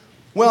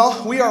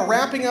Well, we are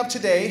wrapping up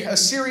today a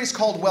series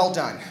called Well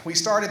Done. We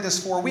started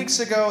this 4 weeks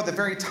ago. At the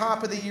very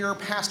top of the year,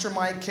 Pastor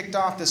Mike kicked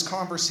off this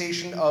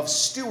conversation of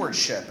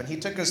stewardship, and he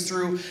took us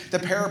through the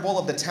parable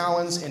of the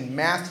talents in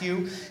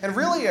Matthew, and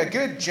really a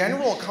good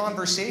general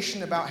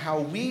conversation about how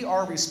we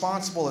are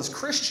responsible as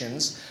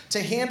Christians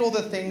to handle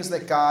the things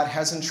that God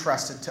has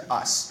entrusted to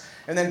us.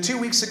 And then 2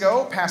 weeks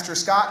ago, Pastor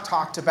Scott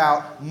talked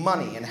about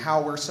money and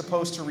how we're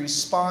supposed to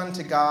respond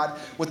to God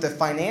with the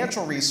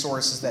financial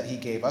resources that he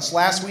gave us.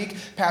 Last week,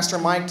 Pastor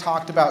Mike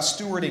talked about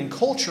stewarding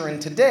culture, and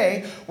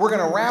today we're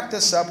going to wrap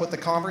this up with the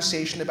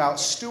conversation about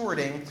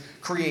stewarding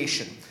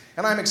creation.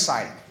 And I'm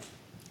excited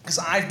because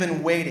I've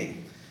been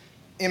waiting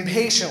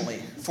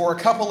impatiently for a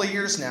couple of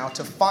years now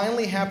to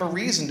finally have a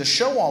reason to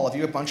show all of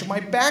you a bunch of my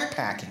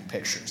backpacking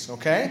pictures,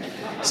 okay?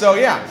 So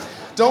yeah.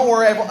 Don't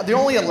worry, they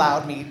only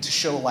allowed me to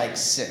show like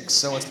 6,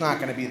 so it's not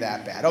going to be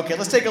that bad. Okay,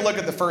 let's take a look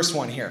at the first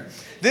one here.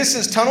 This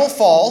is Tunnel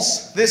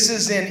Falls. This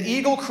is in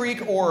Eagle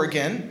Creek,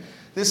 Oregon.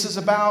 This is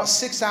about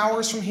 6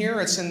 hours from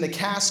here. It's in the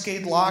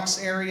Cascade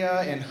Locks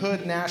area in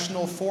Hood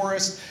National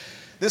Forest.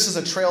 This is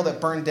a trail that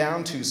burned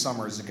down 2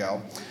 summers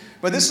ago.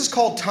 But this is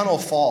called Tunnel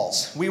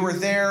Falls. We were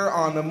there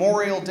on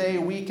Memorial Day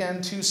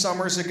weekend 2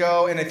 summers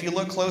ago, and if you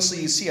look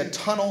closely, you see a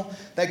tunnel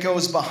that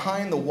goes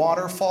behind the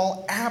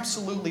waterfall.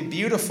 Absolutely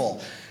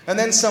beautiful. And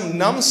then some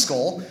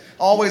numbskull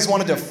always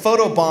wanted to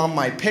photobomb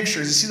my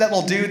pictures. You see that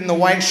little dude in the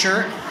white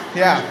shirt?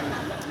 Yeah,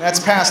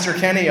 that's Pastor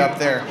Kenny up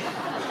there.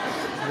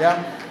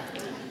 Yeah.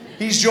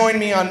 He's joined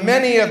me on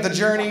many of the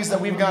journeys that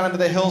we've gone into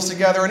the hills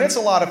together, and it's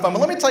a lot of fun. But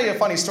let me tell you a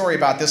funny story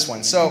about this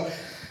one. So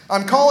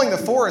I'm calling the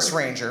forest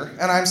ranger,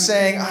 and I'm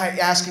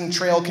asking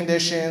trail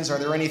conditions, are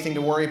there anything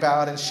to worry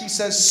about? And she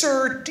says,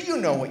 "Sir, do you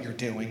know what you're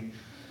doing?"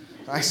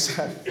 I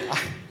said,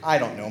 I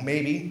don't know,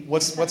 maybe.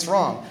 What's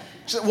wrong?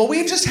 She said, "Well,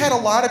 we've just had a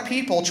lot of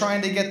people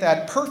trying to get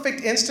that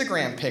perfect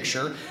Instagram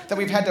picture that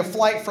we've had to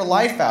fight for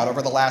life out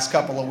over the last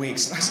couple of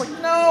weeks." And I was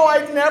like, "No,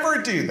 I'd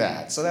never do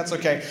that." So that's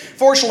okay.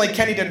 Fortunately,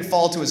 Kenny didn't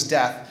fall to his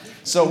death,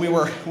 so we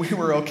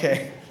were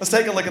okay. Let's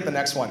take a look at the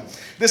next one.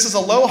 This is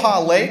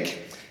Aloha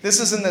Lake. This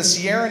is in the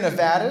Sierra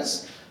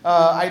Nevadas.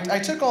 I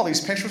took all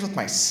these pictures with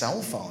my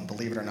cell phone,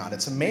 believe it or not.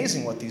 It's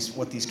amazing what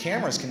these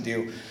cameras can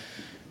do.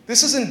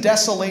 This is in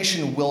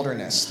Desolation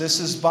Wilderness. This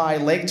is by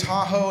Lake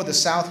Tahoe, the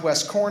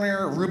southwest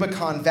corner,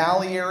 Rubicon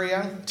Valley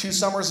area. 2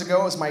 summers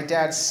ago was my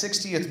dad's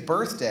 60th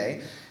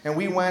birthday, and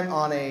we went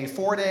on a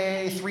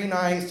 4-day,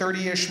 3-night,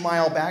 30-ish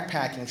mile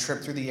backpacking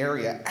trip through the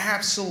area.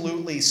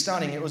 Absolutely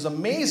stunning. It was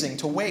amazing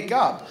to wake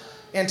up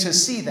and to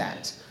see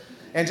that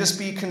and just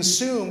be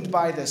consumed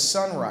by this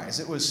sunrise.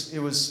 It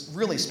was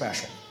really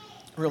special.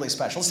 Really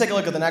special. Let's take a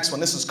look at the next one.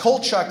 This is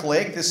Kolchak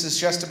Lake. This is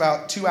just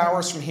about 2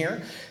 hours from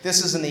here.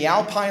 This is in the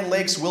Alpine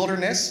Lakes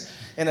Wilderness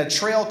in a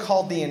trail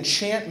called the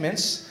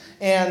Enchantments,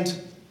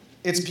 and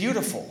it's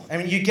beautiful. I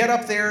mean, you get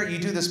up there, you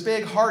do this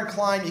big hard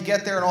climb, you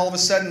get there, and all of a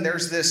sudden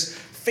there's this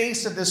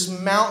face of this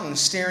mountain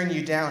staring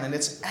you down, and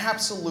it's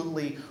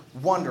absolutely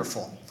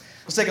wonderful.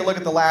 Let's take a look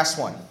at the last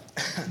one.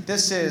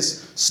 This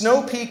is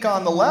Snow Peak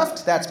on the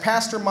left. That's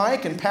Pastor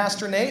Mike and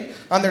Pastor Nate.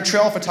 I'm their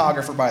trail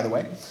photographer, by the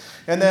way.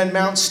 And then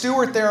Mount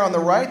Stewart there on the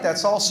right.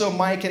 That's also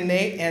Mike and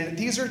Nate. And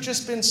these are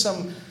just been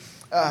some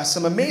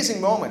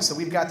amazing moments that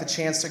we've got the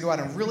chance to go out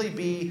and really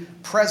be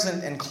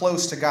present and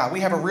close to God. We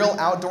have a real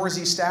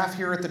outdoorsy staff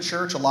here at the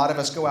church. A lot of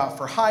us go out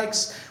for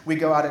hikes. We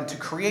go out into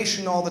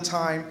creation all the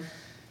time.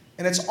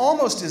 And it's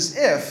almost as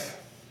if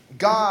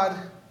God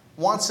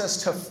wants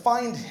us to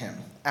find him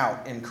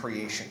out in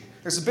creation.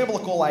 There's a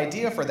biblical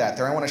idea for that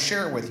there. I want to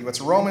share it with you. It's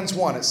Romans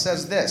 1. It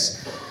says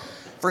this: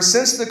 "For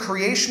since the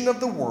creation of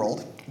the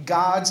world,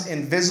 God's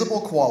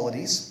invisible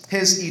qualities,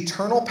 his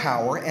eternal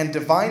power and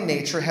divine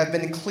nature have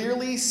been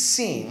clearly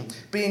seen,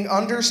 being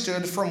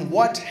understood from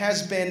what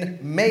has been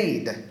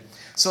made,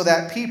 so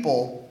that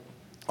people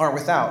are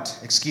without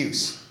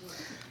excuse."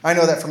 I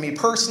know that for me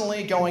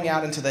personally, going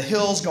out into the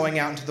hills, going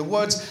out into the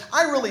woods,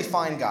 I really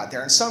find God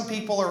there. And some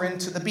people are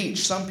into the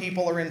beach. Some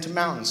people are into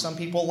mountains. Some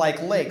people like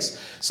lakes.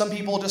 Some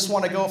people just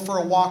want to go for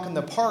a walk in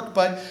the park.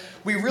 But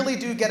we really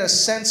do get a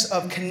sense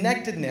of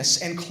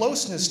connectedness and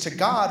closeness to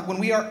God when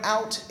we are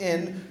out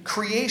in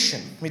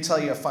creation. Let me tell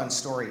you a fun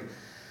story.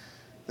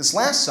 This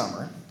last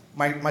summer,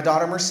 my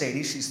daughter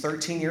Mercedes, she's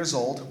 13 years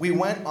old, we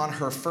went on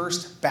her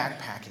first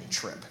backpacking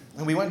trip.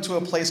 And we went to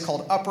a place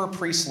called Upper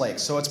Priest Lake.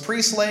 So it's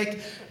Priest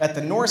Lake. At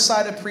the north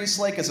side of Priest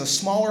Lake is a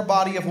smaller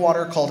body of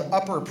water called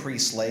Upper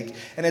Priest Lake.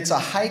 And it's a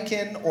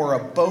hike-in or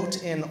a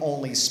boat-in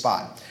only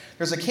spot.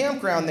 There's a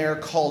campground there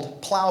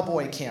called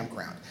Plowboy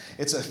Campground.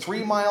 It's a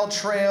 3-mile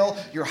trail.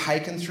 You're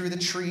hiking through the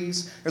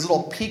trees. There's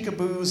little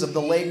peekaboos of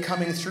the lake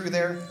coming through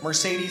there.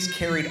 Mercedes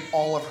carried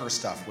all of her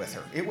stuff with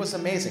her. It was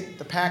amazing.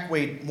 The pack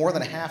weighed more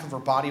than half of her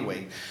body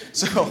weight.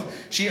 So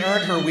she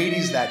earned her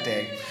Wheaties that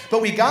day.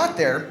 But we got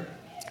there,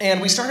 and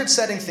we started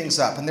setting things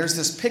up. And there's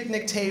this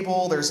picnic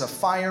table. There's a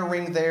fire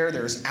ring there.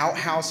 There's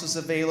outhouses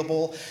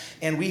available.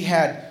 And we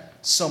had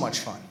So much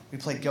fun. We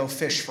played Go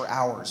Fish for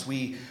hours.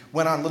 We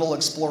went on little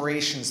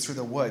explorations through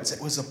the woods.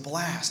 It was a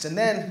blast. And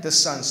then the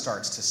sun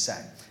starts to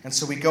set. And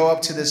so we go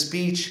up to this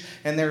beach,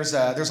 and there's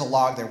a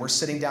log there. We're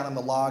sitting down on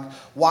the log,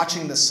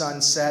 watching the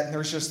sun set, and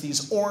there's just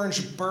these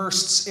orange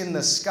bursts in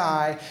the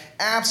sky.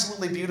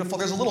 Absolutely beautiful.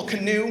 There's a little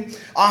canoe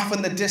off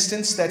in the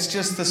distance that's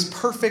just this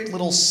perfect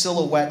little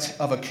silhouette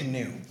of a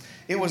canoe.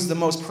 It was the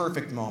most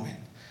perfect moment.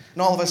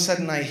 And all of a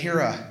sudden, I hear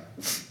a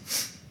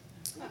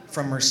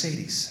from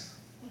Mercedes.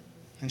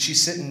 And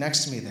she's sitting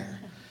next to me there.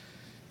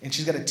 And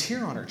she's got a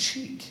tear on her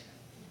cheek.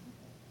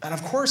 And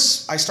of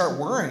course, I start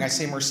worrying. I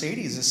say,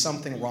 Mercedes, is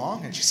something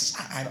wrong? And she says,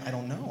 I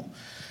don't know.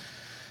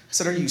 I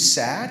said, are you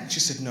sad? She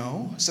said,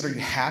 no. I said, are you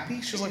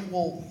happy? She was like,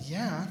 well,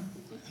 yeah.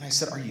 And I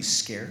said, are you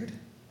scared?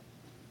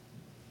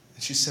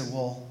 And she said,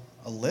 well,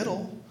 a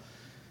little.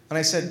 And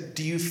I said,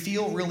 do you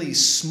feel really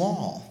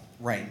small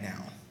right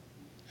now?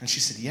 And she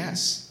said,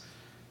 yes.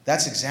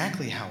 That's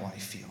exactly how I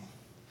feel.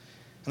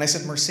 And I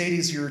said,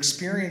 Mercedes, you're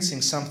experiencing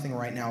something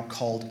right now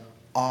called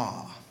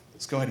awe.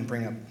 Let's go ahead and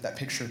bring up that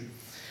picture.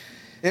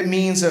 It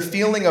means a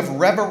feeling of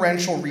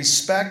reverential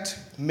respect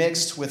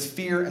mixed with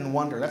fear and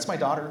wonder. That's my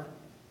daughter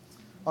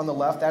on the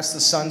left. That's the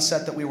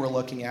sunset that we were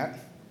looking at.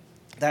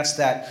 That's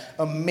that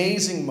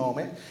amazing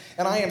moment.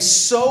 And I am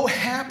so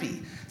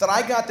happy that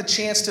I got the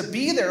chance to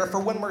be there for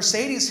when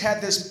Mercedes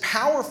had this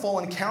powerful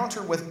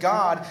encounter with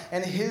God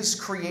and His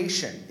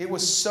creation. It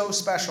was so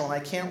special, and I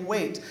can't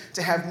wait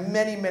to have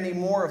many, many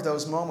more of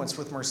those moments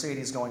with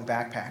Mercedes going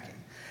backpacking.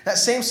 That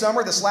same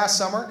summer, this last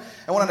summer,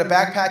 I went on a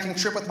backpacking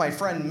trip with my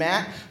friend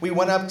Matt. We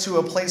went up to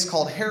a place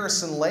called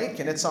Harrison Lake,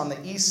 and it's on the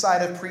east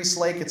side of Priest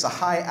Lake. It's a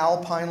high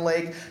alpine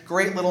lake,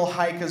 great little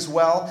hike as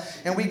well.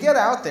 And we get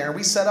out there,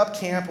 we set up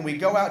camp, and we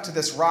go out to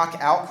this rock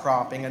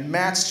outcropping, and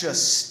Matt's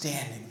just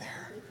standing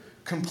there,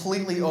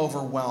 completely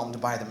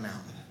overwhelmed by the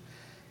mountain.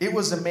 It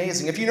was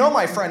amazing. If you know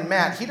my friend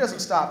Matt, he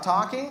doesn't stop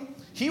talking.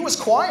 He was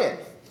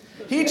quiet.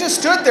 He just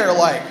stood there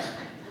like,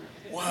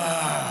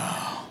 wow.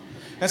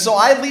 And so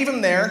I leave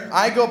him there.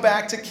 I go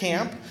back to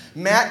camp.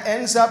 Matt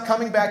ends up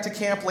coming back to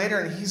camp later,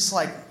 and he's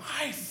like,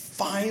 I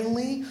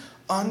finally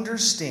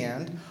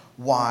understand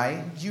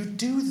why you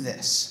do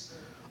this.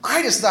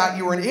 I just thought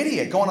you were an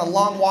idiot going on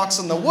long walks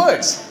in the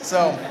woods.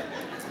 So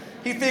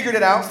he figured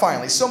it out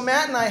finally. So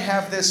Matt and I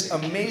have this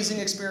amazing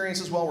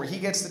experience as well where he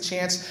gets the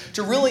chance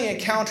to really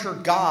encounter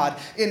God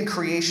in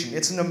creation.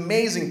 It's an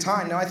amazing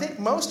time. Now, I think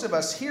most of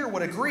us here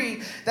would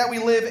agree that we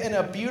live in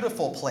a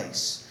beautiful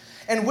place.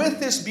 And with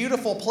this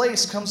beautiful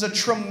place comes a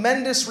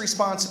tremendous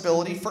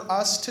responsibility for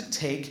us to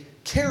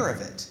take care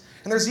of it.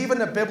 And there's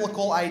even a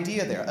biblical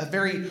idea there, a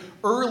very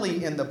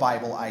early in the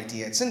Bible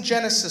idea. It's in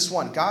Genesis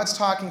 1. God's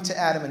talking to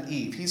Adam and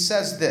Eve. He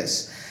says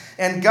this,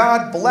 and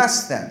God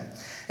blessed them.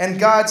 And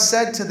God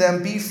said to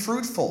them, be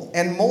fruitful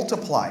and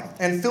multiply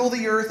and fill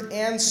the earth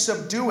and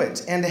subdue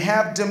it and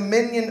have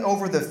dominion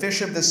over the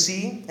fish of the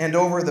sea and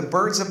over the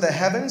birds of the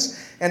heavens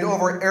and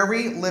over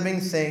every living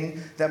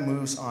thing that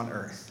moves on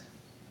earth.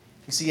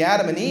 You see,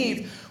 Adam and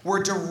Eve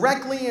were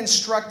directly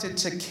instructed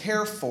to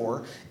care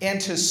for and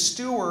to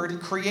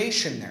steward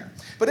creation there.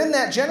 But in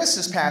that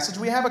Genesis passage,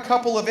 we have a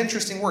couple of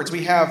interesting words.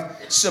 We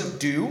have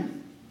subdue,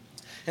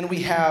 and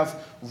we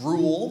have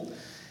rule,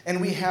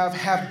 and we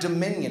have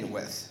dominion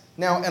with.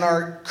 Now, in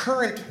our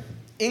current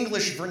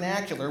English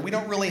vernacular, we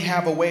don't really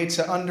have a way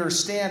to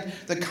understand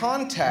the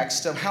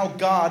context of how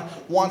God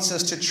wants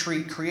us to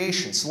treat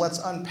creation. So let's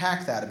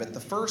unpack that a bit. The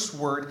first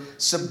word,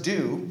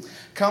 subdue,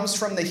 comes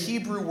from the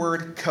Hebrew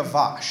word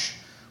kavash,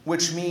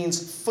 which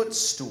means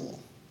footstool.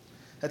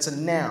 That's a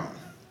noun.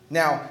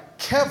 Now,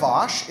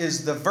 kevash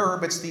is the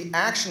verb, it's the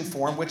action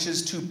form, which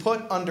is to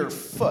put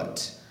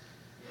underfoot.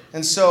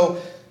 And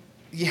so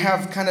you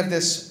have kind of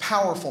this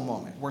powerful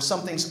moment where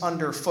something's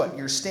underfoot.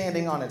 You're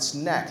standing on its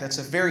neck. That's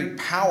a very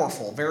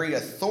powerful, very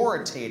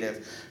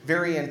authoritative,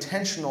 very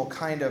intentional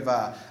kind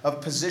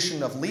of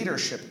position of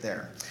leadership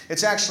there.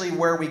 It's actually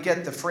where we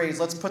get the phrase,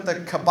 let's put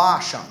the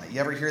kibosh on it. You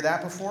ever hear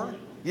that before?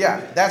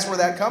 Yeah, that's where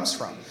that comes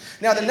from.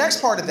 Now, the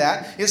next part of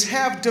that is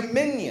have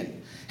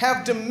dominion.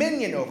 Have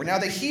dominion over. Now,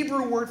 the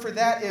Hebrew word for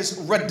that is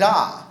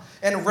radah.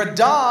 And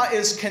radah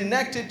is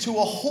connected to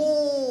a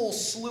whole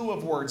slew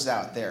of words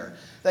out there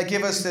that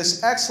give us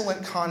this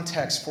excellent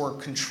context for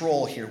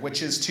control here,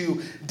 which is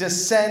to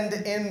descend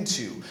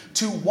into,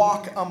 to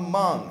walk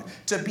among,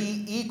 to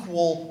be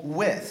equal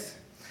with.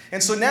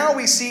 And so now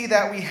we see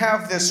that we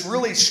have this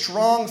really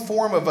strong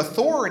form of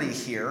authority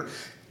here,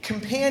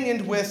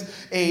 companioned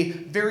with a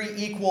very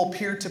equal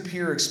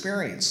peer-to-peer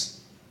experience.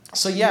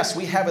 So yes,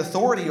 we have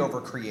authority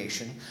over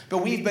creation, but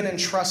we've been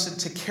entrusted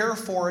to care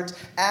for it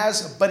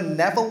as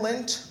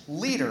benevolent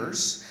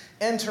leaders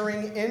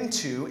entering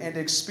into and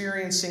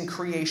experiencing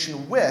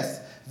creation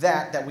with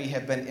that we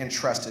have been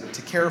entrusted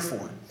to care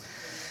for.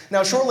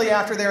 Now, shortly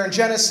after there in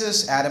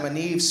Genesis, Adam and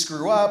Eve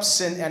screw up,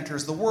 sin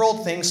enters the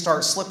world, things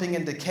start slipping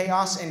into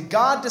chaos, and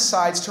God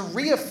decides to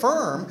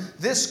reaffirm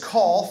this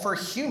call for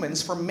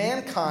humans, for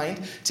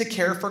mankind, to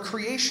care for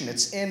creation.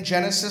 It's in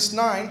Genesis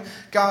 9.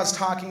 God's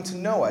talking to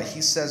Noah.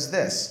 He says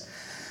this,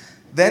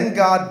 Then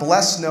God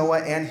blessed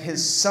Noah and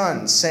his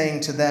sons, saying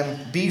to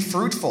them, "Be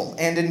fruitful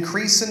and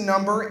increase in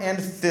number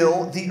and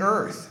fill the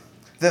earth.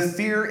 The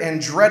fear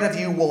and dread of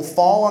you will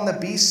fall on the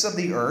beasts of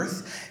the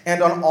earth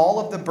and on all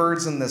of the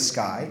birds in the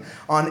sky,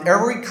 on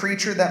every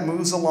creature that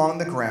moves along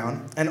the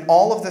ground, and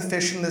all of the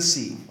fish in the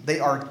sea.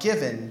 They are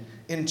given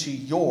into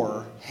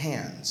your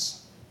hands."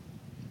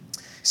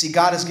 See,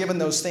 God has given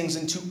those things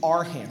into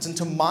our hands,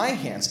 into my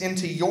hands,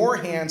 into your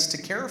hands to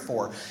care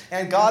for.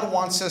 And God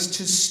wants us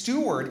to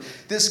steward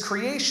this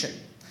creation.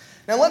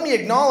 Now, let me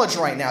acknowledge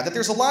right now that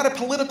there's a lot of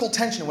political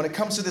tension when it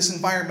comes to this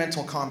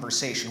environmental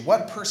conversation.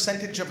 What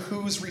percentage of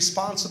who's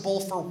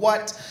responsible for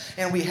what?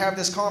 And we have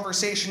this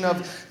conversation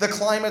of the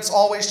climate's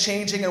always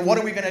changing, and what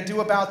are we going to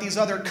do about these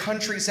other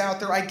countries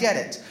out there? I get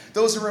it.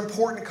 Those are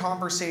important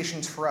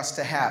conversations for us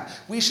to have.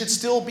 We should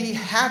still be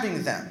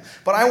having them.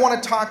 But I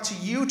want to talk to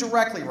you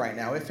directly right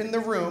now. If in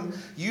the room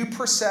you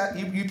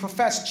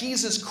profess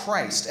Jesus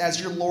Christ as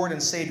your Lord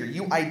and Savior,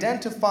 you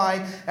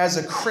identify as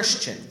a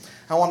Christian,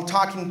 now I'm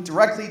talking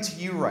directly to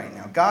you right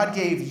now. God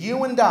gave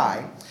you and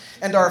I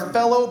and our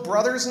fellow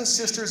brothers and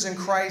sisters in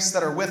Christ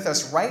that are with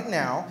us right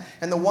now,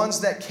 and the ones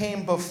that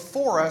came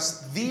before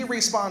us, the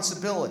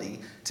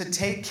responsibility to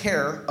take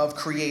care of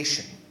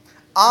creation.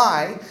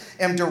 I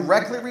am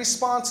directly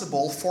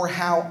responsible for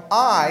how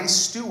I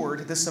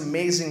steward this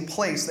amazing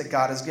place that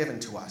God has given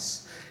to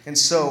us. And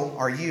so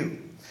are you.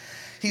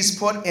 He's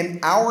put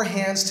in our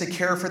hands to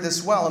care for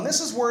this well, and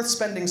this is worth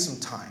spending some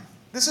time.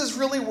 This is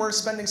really worth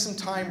spending some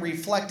time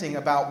reflecting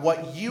about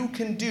what you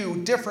can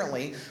do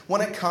differently when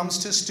it comes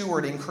to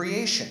stewarding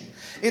creation.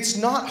 It's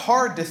not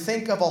hard to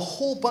think of a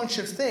whole bunch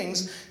of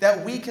things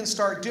that we can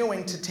start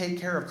doing to take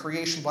care of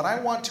creation, but I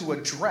want to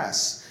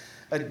address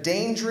a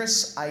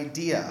dangerous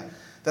idea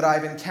that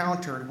I've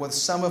encountered with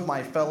some of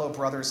my fellow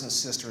brothers and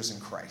sisters in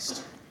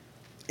Christ.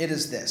 It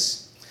is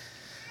this: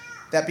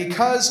 that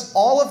because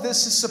all of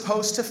this is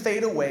supposed to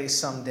fade away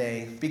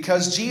someday,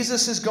 because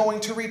Jesus is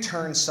going to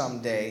return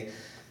someday,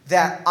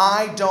 that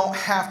I don't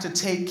have to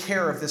take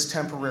care of this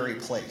temporary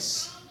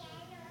place.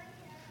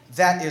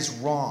 That is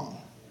wrong.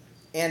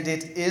 And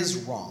it is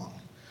wrong.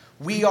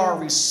 We are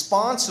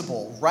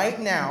responsible right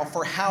now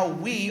for how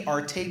we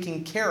are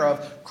taking care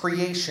of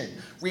creation,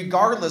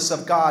 regardless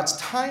of God's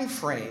time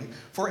frame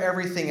for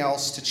everything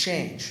else to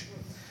change.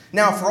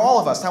 Now, for all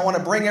of us, I want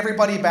to bring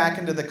everybody back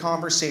into the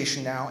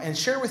conversation now and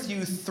share with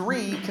you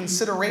 3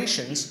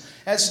 considerations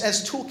as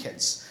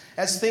toolkits,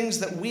 as things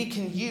that we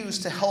can use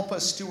to help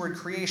us steward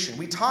creation.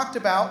 We talked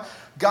about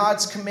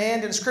God's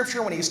command in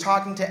Scripture when he's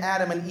talking to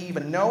Adam and Eve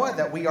and Noah,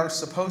 that we are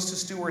supposed to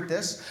steward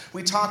this.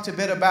 We talked a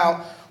bit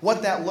about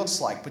what that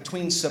looks like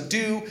between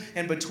subdue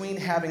and between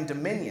having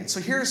dominion. So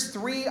here's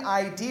 3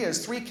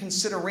 ideas, 3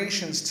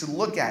 considerations to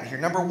look at here.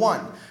 Number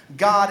 1,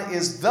 God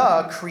is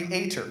the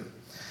creator.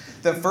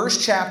 The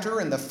first chapter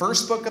in the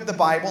first book of the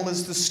Bible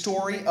is the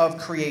story of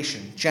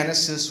creation,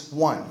 Genesis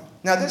 1.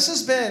 Now this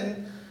has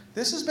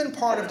been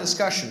part of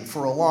discussion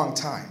for a long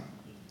time.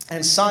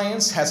 And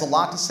science has a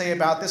lot to say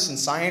about this, and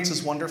science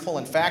is wonderful.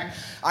 In fact,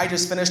 I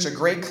just finished a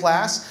great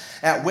class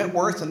at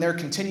Whitworth and their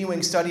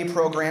continuing study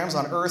programs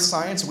on earth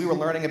science. We were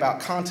learning about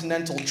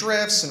continental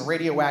drifts and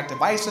radioactive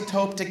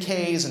isotope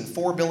decays and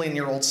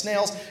 4-billion-year-old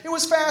snails. It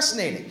was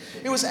fascinating.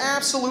 It was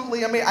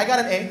absolutely amazing. I got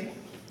an A.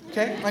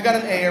 Okay, I got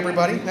an A,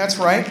 everybody. That's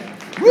right.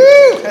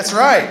 Woo! That's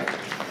right.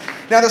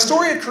 Now, the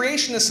story of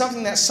creation is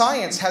something that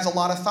science has a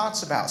lot of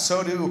thoughts about.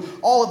 So do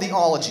all of the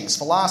ologies: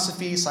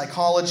 philosophy,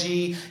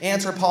 psychology,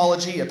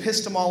 anthropology,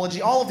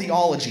 epistemology. All of the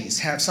ologies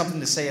have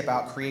something to say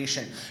about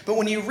creation. But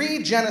when you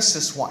read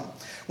Genesis 1,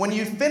 when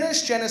you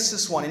finish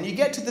Genesis 1 and you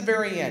get to the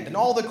very end and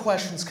all the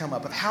questions come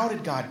up of how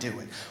did God do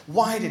it?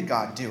 Why did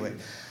God do it?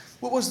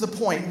 What was the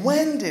point?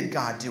 When did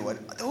God do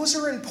it? Those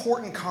are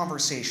important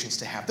conversations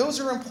to have. Those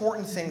are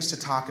important things to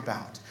talk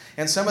about.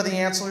 And some of the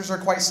answers are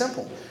quite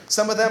simple.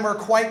 Some of them are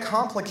quite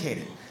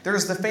complicated.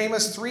 There's the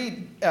famous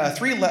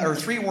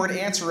three-word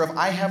answer of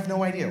 "I have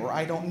no idea," or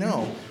 "I don't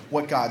know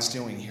what God's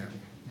doing here."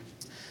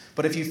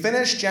 But if you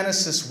finish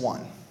Genesis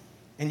 1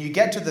 and you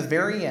get to the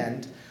very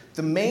end,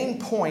 the main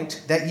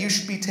point that you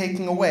should be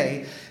taking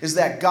away is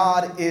that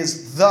God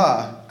is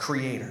the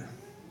creator.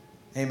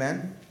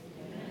 Amen?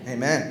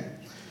 Amen.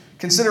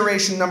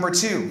 Consideration number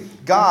 2,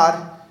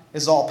 God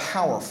is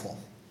all-powerful.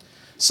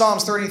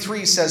 Psalms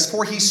 33 says,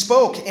 "For he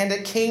spoke, and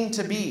it came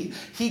to be.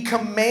 He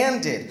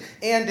commanded,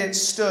 and it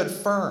stood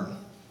firm."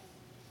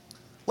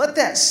 Let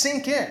that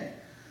sink in.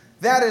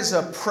 That is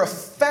a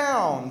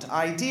profound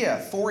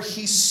idea. For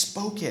he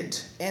spoke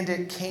it, and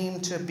it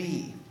came to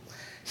be.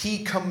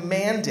 He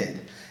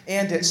commanded,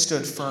 and it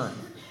stood firm.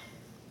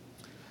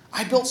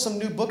 I built some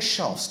new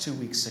bookshelves 2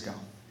 weeks ago.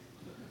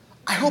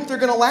 I hope they're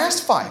going to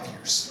last 5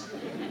 years.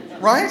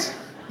 Right?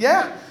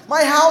 Yeah?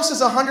 My house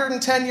is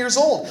 110 years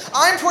old.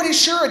 I'm pretty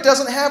sure it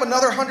doesn't have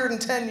another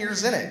 110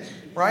 years in it.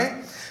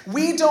 Right?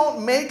 We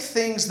don't make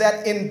things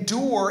that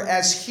endure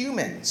as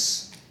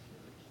humans.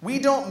 We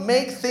don't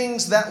make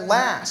things that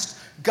last.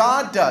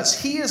 God does.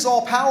 He is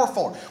all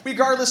powerful.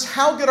 Regardless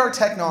how good our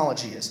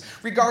technology is,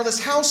 regardless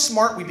how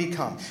smart we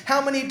become,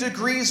 how many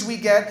degrees we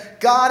get,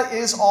 God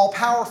is all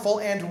powerful,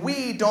 and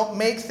we don't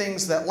make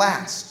things that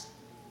last.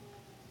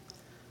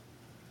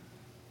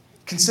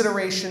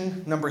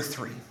 Consideration number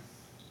 3.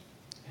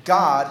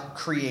 God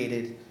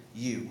created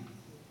you.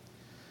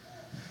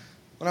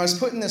 When I was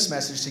putting this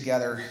message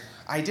together,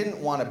 I didn't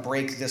want to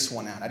break this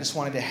one out. I just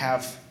wanted to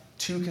have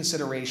 2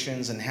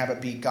 considerations and have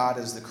it be God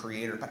as the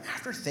creator. But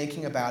after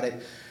thinking about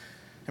it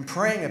and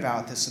praying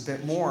about this a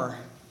bit more,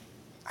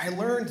 I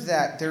learned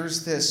that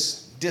there's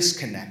this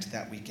disconnect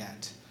that we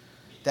get.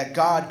 That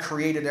God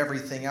created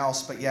everything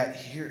else, but yet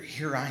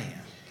here I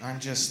am. I'm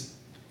just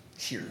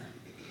here.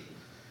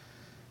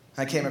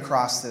 I came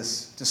across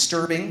this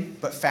disturbing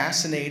but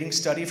fascinating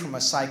study from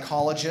a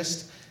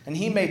psychologist, and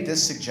he made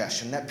this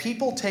suggestion, that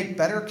people take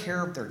better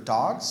care of their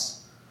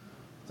dogs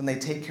than they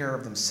take care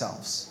of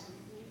themselves.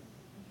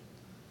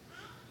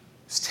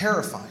 It's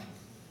terrifying.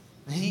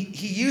 He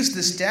used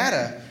this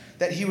data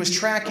that he was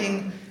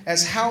tracking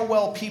as how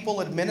well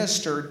people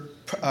administered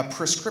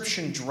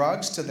prescription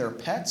drugs to their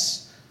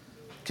pets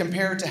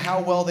compared to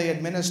how well they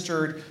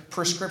administered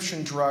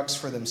prescription drugs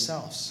for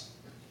themselves.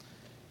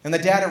 And the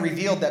data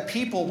revealed that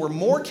people were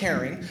more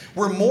caring,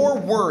 were more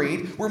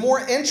worried, were more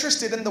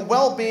interested in the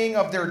well-being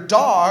of their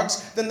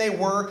dogs than they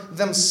were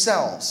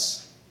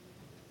themselves.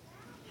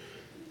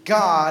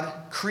 God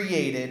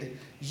created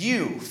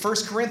you.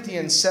 1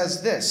 Corinthians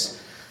says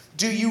this,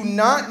 "Do you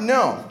not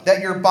know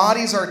that your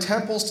bodies are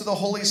temples to the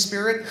Holy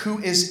Spirit who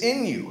is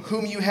in you,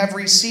 whom you have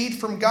received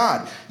from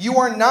God? You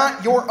are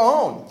not your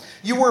own.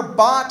 You were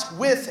bought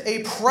with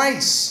a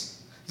price.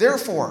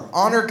 Therefore,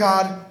 honor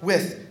God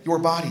with your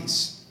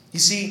bodies." You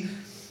see,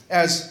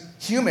 as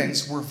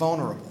humans, we're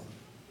vulnerable.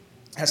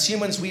 As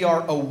humans, we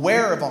are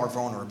aware of our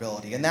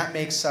vulnerability, and that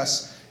makes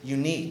us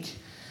unique.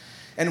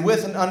 And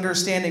with an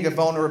understanding of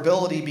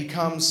vulnerability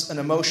becomes an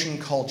emotion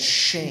called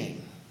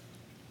shame,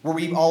 where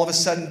we all of a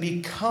sudden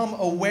become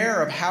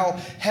aware of how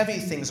heavy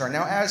things are.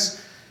 Now,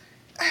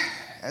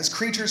 as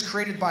creatures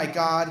created by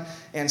God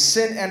and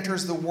sin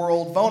enters the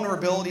world,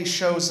 vulnerability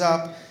shows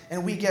up,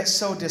 and we get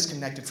so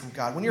disconnected from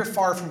God. When you're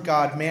far from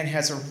God, man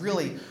has a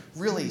really,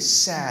 really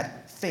sad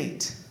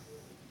fate.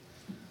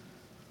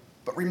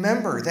 But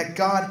remember that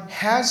God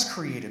has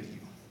created you.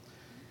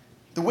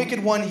 The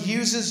wicked one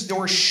uses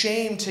your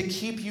shame to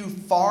keep you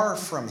far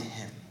from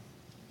him.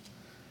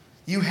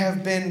 You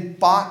have been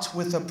bought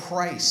with a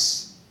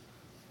price,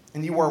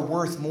 and you are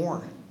worth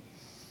more.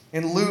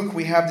 In Luke,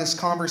 we have this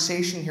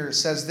conversation here. It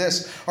says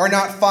this, "Are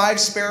not 5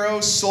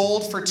 sparrows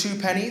sold for 2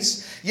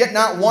 pennies? Yet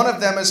not one of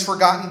them is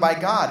forgotten by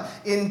God.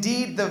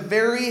 Indeed, the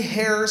very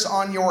hairs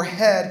on your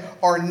head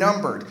are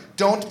numbered.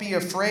 Don't be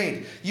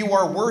afraid. You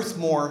are worth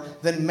more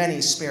than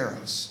many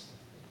sparrows."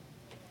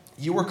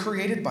 You were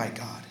created by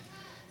God,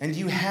 and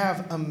you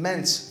have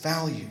immense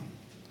value.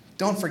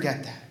 Don't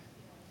forget that.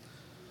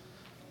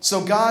 So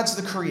God's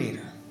the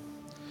creator.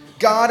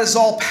 God is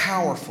all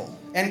powerful,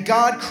 and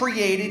God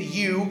created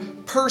you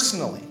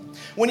personally.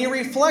 When you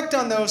reflect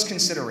on those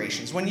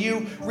considerations, when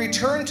you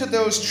return to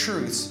those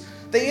truths,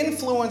 they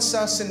influence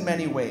us in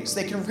many ways.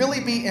 They can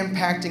really be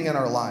impacting in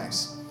our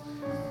lives.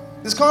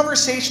 This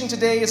conversation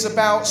today is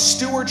about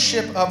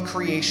stewardship of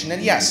creation.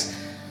 And yes,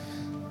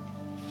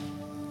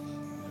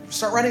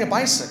 start riding a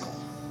bicycle.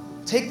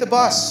 Take the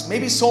bus.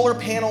 Maybe solar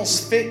panels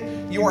fit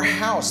your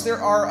house.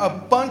 There are a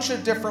bunch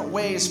of different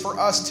ways for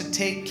us to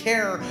take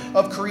care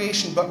of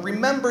creation. But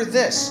remember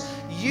this,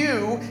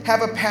 you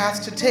have a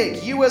path to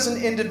take. You as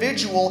an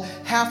individual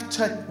have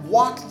to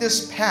walk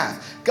this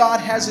path. God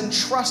has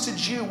entrusted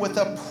you with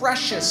a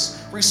precious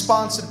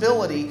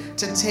responsibility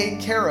to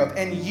take care of,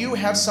 and you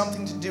have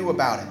something to do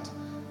about it.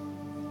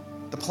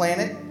 The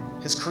planet,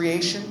 his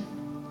creation,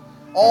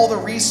 all the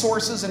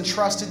resources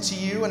entrusted to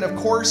you, and of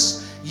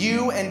course,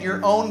 you and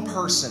your own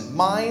person,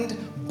 mind,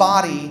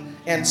 body,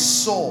 and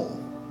soul.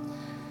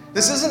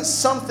 This isn't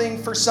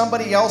something for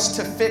somebody else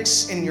to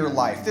fix in your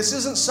life. This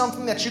isn't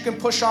something that you can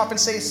push off and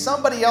say,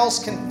 somebody else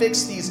can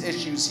fix these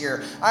issues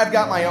here. I've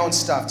got my own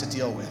stuff to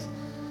deal with.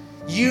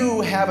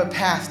 You have a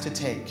path to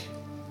take.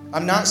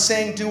 I'm not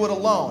saying do it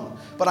alone,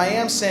 but I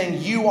am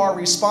saying you are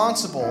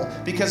responsible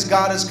because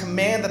God has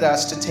commanded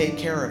us to take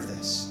care of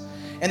this.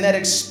 And that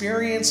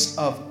experience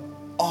of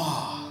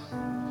awe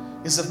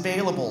is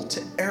available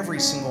to every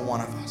single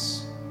one of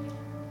us.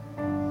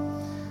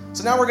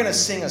 So now we're going to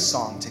sing a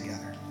song together.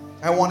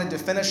 I wanted to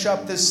finish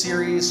up this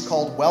series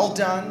called Well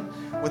Done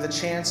with a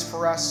chance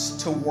for us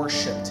to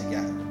worship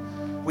together.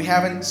 We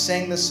haven't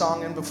sang this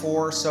song in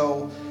before,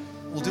 so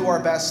we'll do our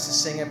best to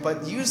sing it,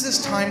 but use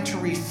this time to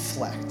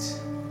reflect,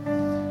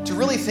 to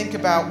really think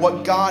about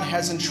what God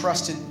has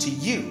entrusted to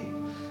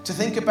you, to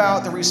think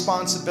about the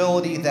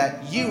responsibility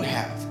that you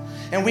have.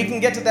 And we can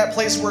get to that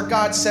place where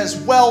God says,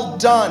 "Well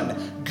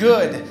done,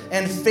 good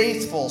and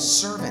faithful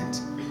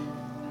servant."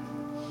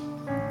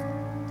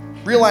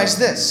 Realize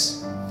this.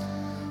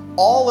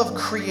 All of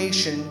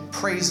creation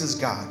praises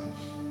God.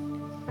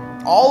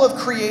 All of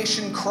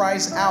creation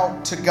cries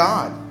out to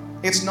God.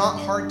 It's not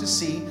hard to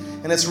see,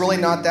 and it's really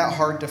not that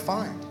hard to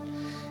find.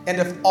 And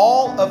if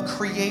all of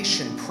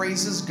creation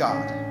praises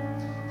God,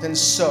 then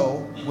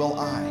so will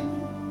I.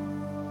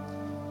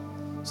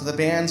 So the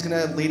band's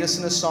going to lead us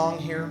in a song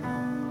here.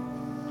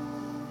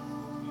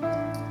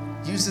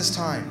 Use this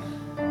time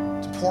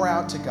to pour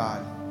out to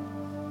God.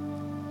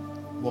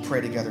 We'll pray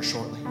together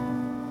shortly.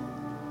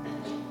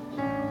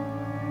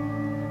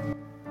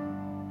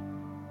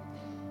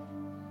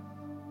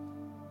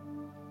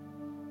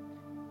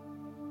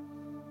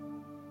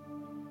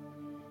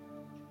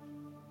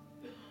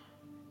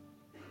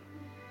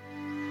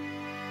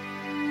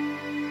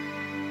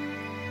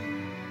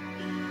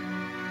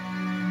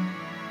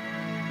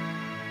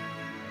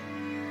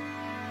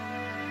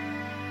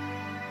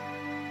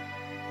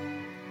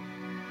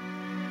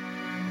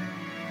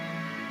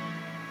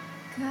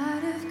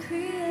 God of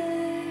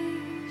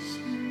creation,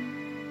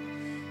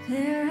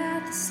 there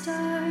at the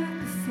start,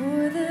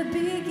 before the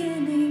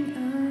beginning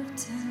of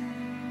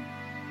time.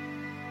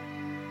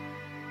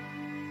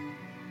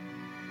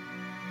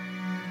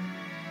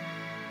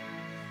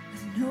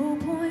 With no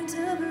point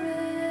of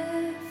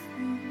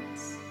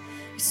reference,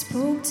 you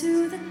spoke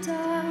to the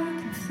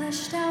dark and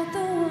fleshed out the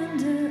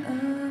wonder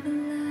of life.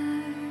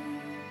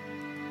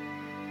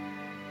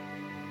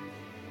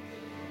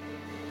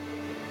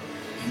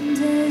 And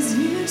as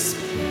you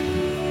speak,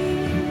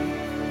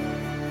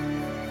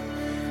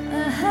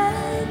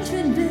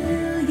 100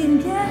 billion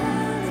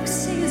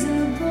galaxies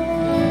are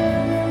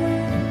born.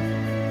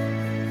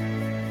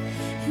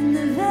 In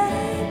the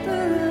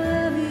vapor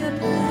of your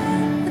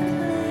breath, the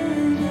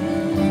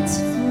planets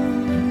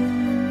form.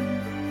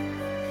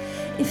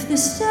 If the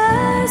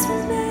stars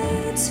were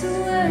made to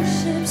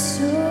worship,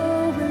 so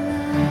will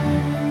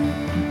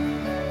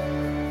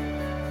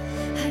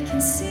I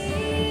can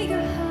see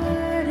your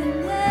heart in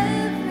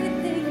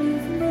everything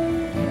you've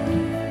made.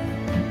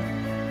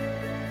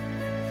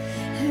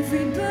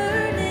 Every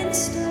burning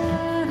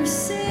star, a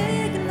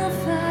signal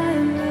fire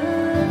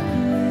of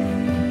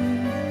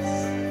grace.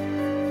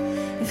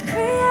 If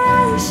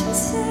creation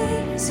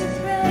sings your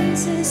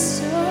praises,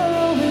 so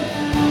will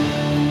I.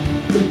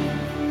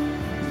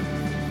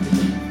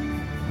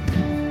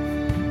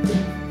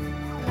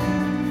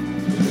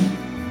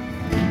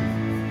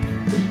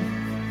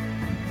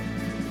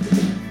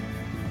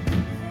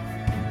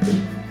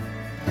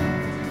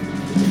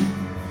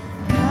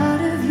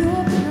 God of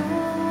your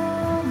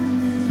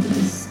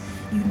promise,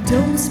 you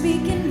don't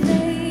speak in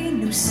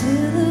vain, no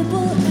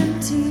syllable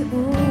empty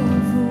or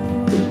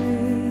void.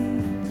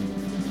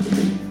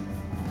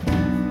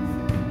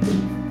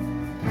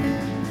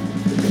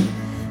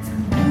 For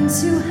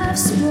once you have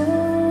spoken,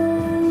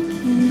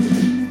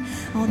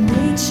 all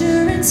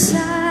nature and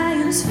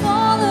science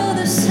follow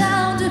the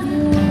sound of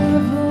your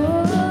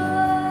voice.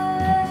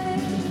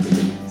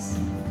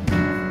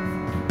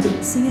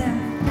 Sing it out.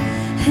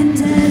 And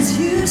as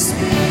you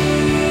speak,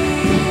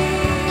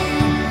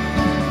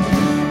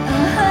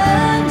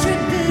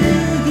 100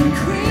 billion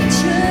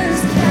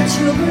creatures catch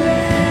your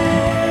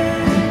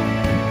breath,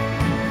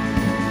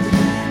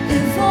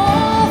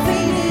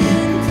 evolving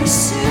in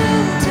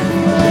pursuit of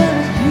what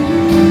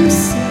you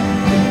say.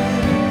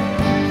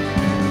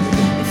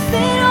 If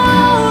it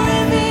all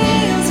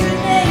reveals your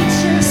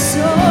nature,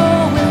 so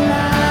will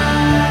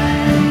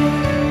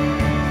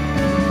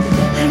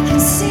I can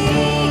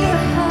see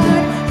your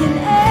heart in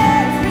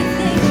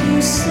everything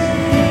you say.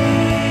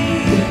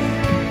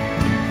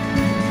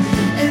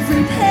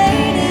 Every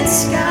painted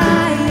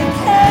sky, a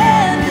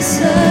canvas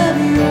of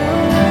your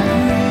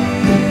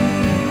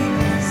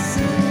grace.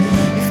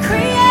 If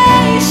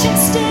creation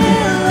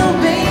still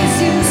obeys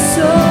you,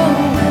 so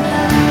will I.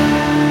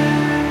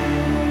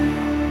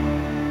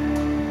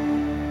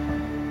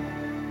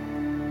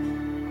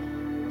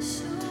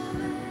 So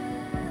will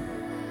I.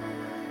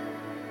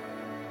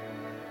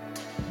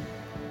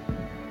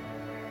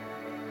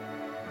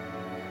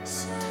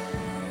 So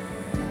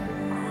will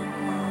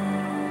I.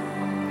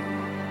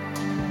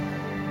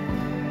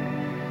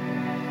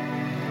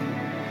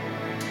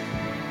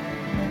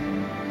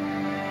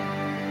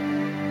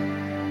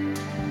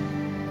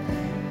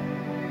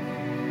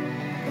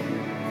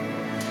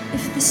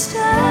 If the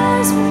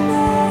stars were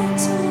made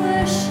to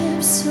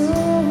worship, so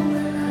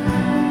will I.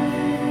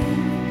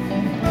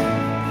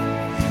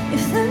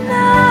 If the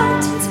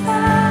mountains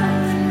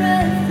bow in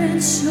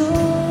reverence, so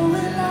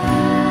will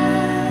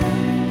I.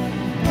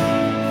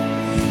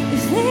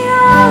 If the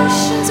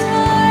oceans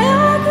roar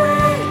your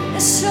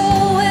greatness, so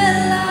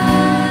will I.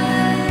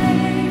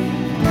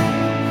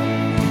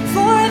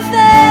 For if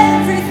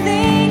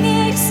everything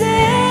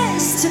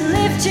exists to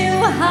lift you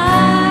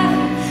high,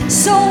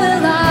 so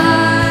will I.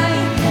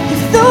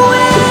 If the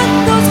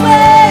wind goes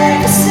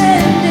where you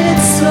send it,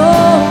 so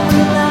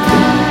will I.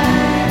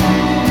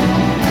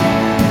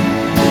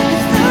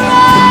 If the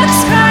rocks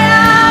cry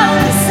out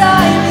in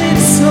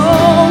silence, so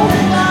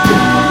will I.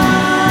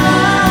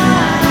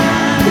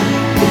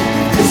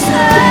 If the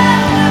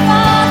sun of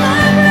all the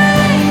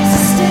rays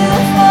still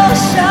fall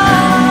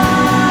shine,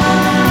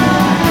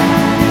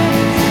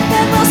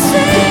 then we'll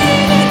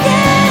sing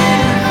again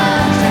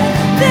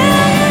 100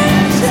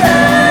 billion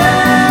times.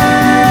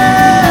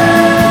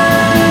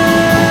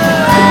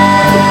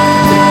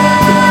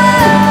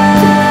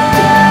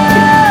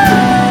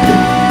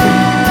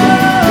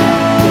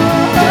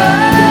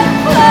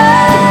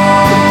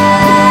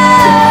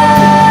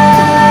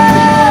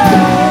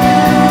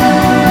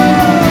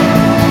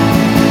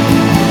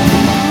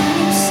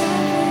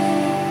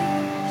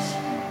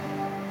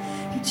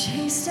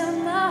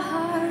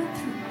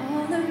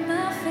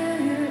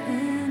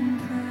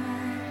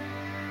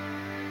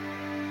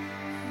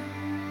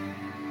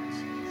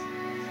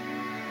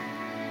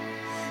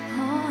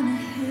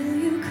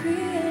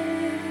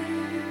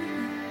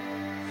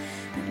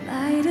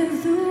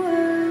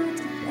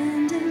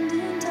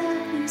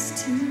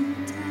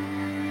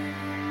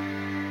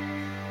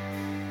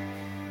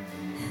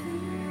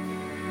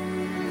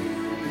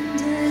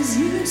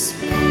 you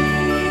speak,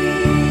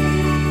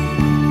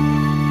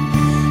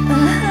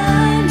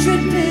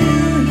 100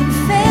 billion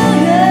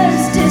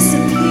failures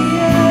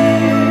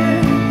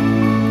disappear.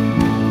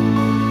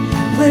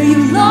 Where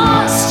you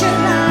lost your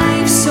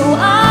life so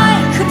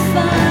I could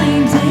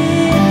find it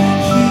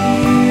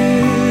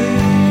here.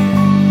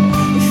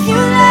 If you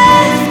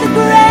left the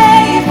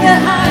grave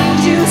behind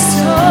you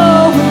so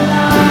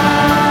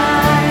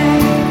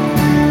alive,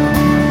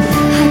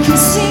 I can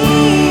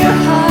see your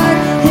heart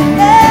in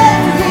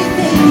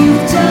everything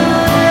you've done.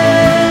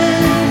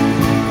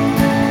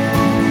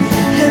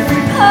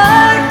 Every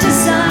part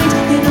designed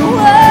in a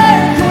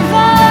work of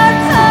art.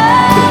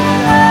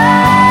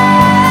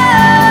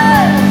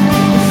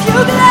 If you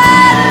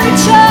gladly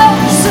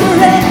chose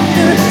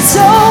surrender,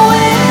 so will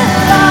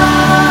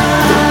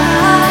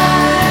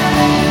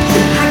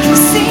I can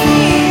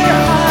see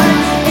your heart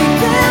in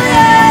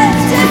billion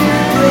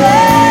different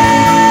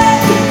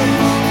ways.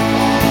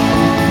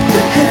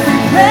 Every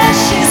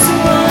precious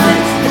one,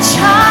 the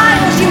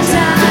child you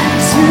died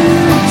to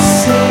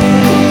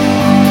save.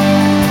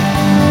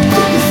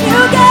 If you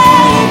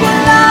gave your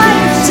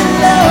life to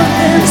love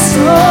them,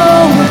 so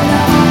will I.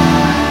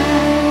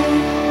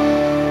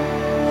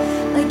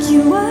 Like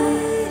you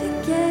would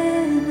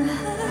again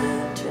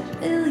 100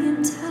 billion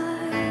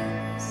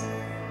times.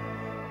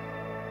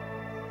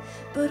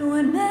 But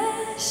what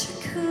measure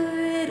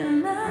could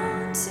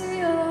amount to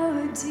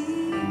your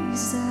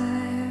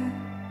desire?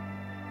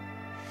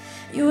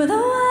 You're the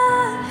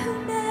one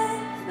who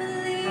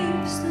never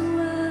leaves the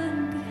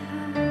one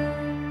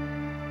behind.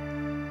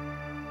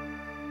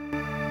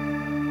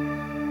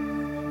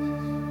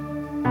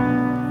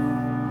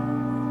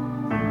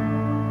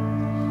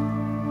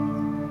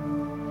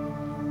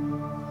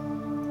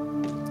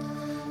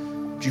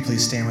 Would you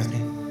please stand with me?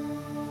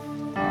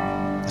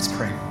 Let's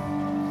pray.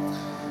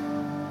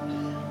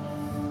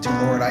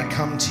 Dear Lord, I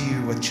come to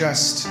you with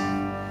just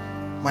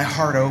my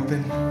heart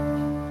open,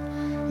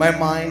 my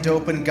mind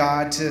open,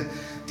 God, to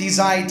these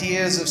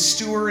ideas of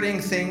stewarding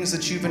things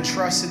that you've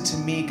entrusted to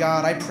me,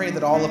 God. I pray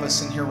that all of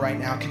us in here right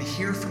now can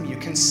hear from you,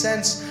 can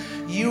sense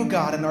you,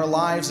 God, in our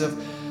lives of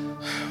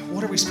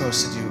what are we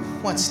supposed to do?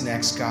 What's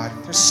next, God?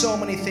 There's so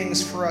many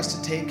things for us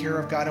to take care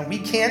of, God, and we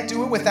can't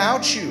do it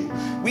without you.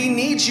 We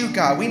need you,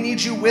 God. We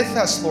need you with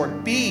us,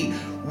 Lord. Be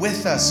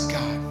with us,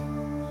 God.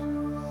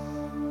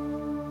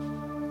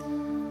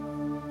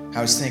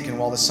 I was thinking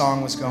while the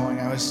song was going,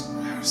 I was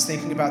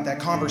thinking about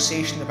that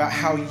conversation about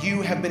how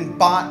you have been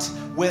bought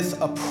with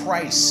a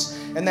price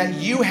and that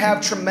you have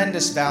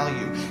tremendous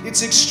value.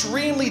 It's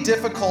extremely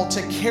difficult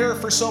to care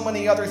for so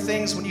many other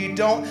things when you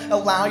don't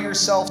allow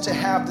yourself to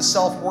have the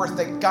self-worth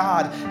that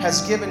God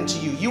has given to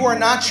you. You are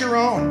not your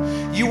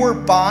own. You were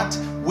bought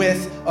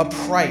with a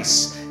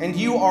price, and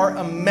you are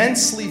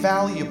immensely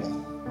valuable.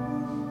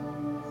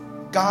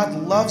 God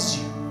loves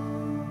you.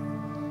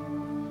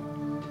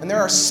 And there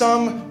are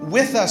some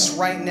with us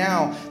right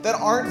now that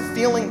aren't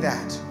feeling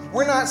that.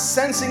 We're not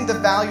sensing the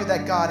value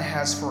that God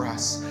has for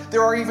us.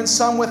 There are even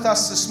some with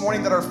us this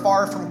morning that are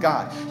far from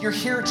God. You're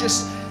here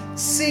just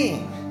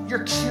seeing.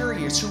 You're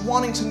curious. You're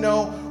wanting to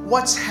know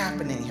what's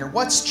happening here.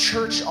 What's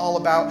church all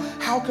about?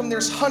 How come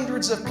there's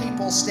hundreds of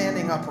people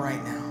standing up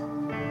right now?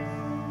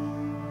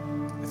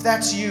 If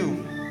that's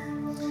you,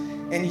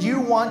 and you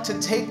want to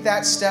take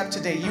that step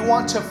today, you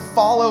want to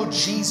follow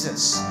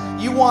Jesus,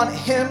 you want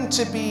him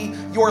to be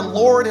your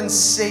Lord and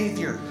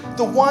Savior,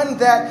 the one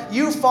that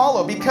you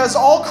follow, because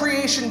all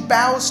creation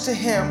bows to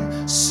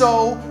him,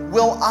 so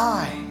will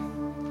I.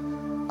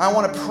 I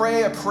want to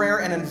pray a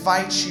prayer and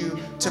invite you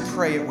to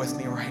pray it with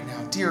me right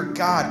now. Dear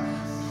God,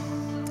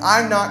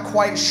 I'm not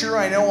quite sure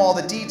I know all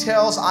the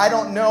details. I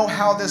don't know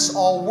how this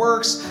all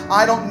works.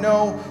 I don't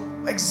know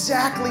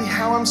exactly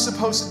how I'm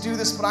supposed to do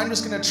this, but I'm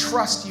just going to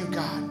trust you,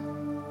 God.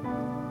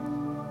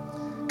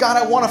 God,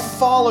 I want to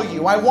follow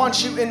you. I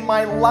want you in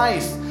my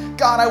life.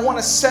 God, I want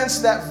to sense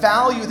that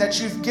value that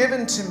you've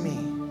given to me.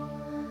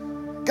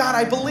 God,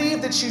 I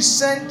believe that you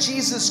sent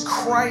Jesus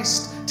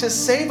Christ to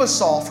save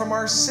us all from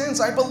our sins.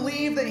 I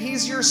believe that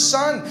he's your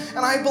son,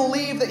 and I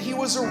believe that he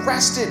was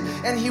arrested,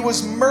 and he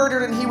was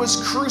murdered, and he was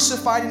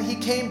crucified, and he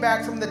came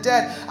back from the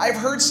dead. I've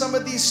heard some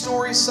of these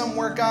stories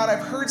somewhere, God.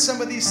 I've heard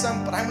some of these,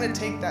 but I'm going to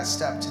take that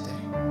step today.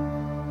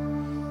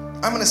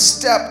 I'm going to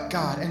step,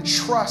 God, and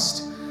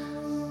trust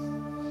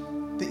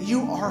that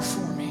you are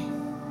for me,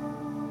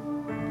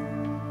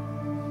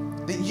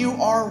 that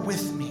you are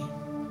with me.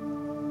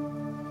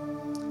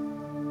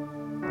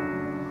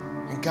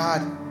 And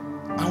God,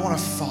 I want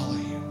to follow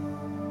you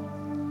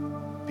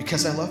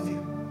because I love you,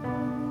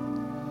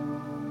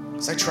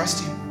 because I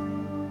trust you.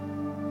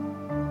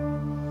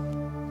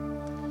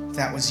 If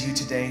that was you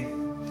today,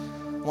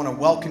 I want to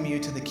welcome you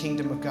to the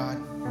kingdom of God.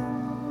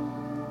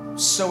 I'm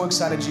so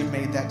excited you've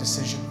made that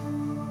decision.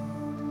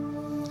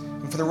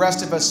 For the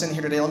rest of us in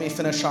here today, let me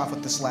finish off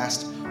with this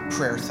last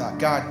prayer thought.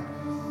 God,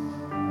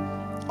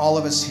 all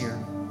of us here,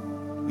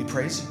 we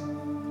praise you.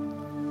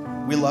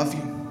 We love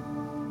you.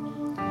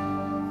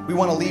 We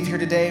want to leave here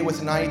today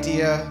with an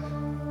idea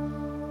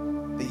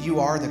that you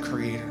are the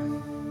creator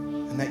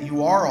and that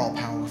you are all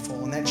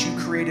powerful and that you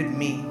created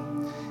me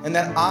and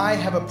that I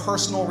have a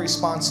personal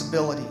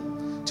responsibility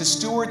to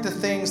steward the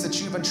things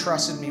that you've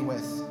entrusted me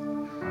with.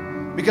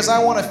 Because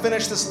I want to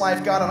finish this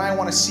life, God, and I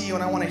want to see you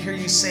and I want to hear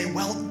you say,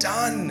 well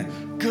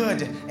done,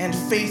 good and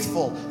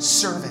faithful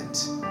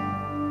servant.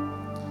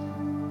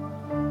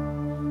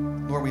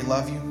 Lord, we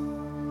love you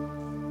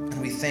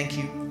and we thank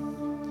you.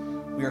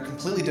 We are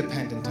completely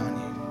dependent on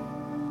you.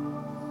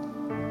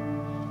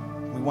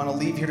 We want to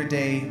leave here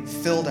today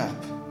filled up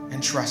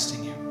and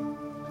trusting you.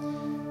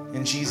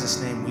 In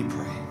Jesus' name we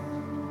pray.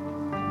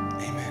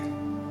 Amen.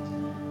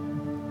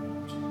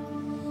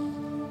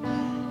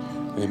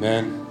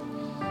 Amen.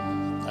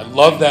 I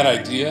love that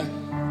idea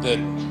that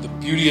the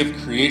beauty of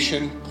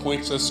creation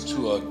points us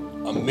to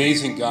an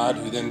amazing God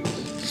who then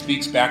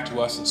speaks back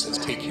to us and says,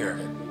 take care of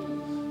it.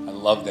 I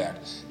love that.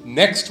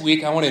 Next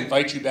week, I want to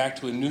invite you back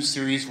to a new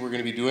series we're going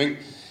to be doing,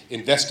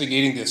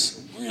 investigating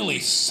this really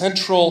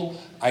central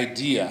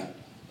idea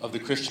of the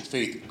Christian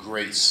faith,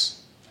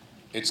 grace.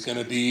 It's going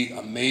to be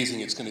amazing.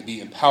 It's going to be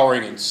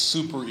empowering and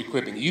super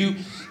equipping.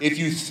 If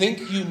you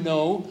think you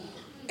know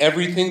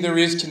everything there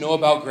is to know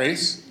about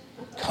grace,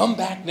 come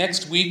back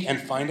next week and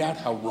find out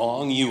how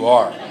wrong you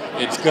are.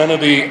 It's going to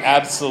be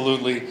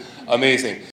absolutely amazing.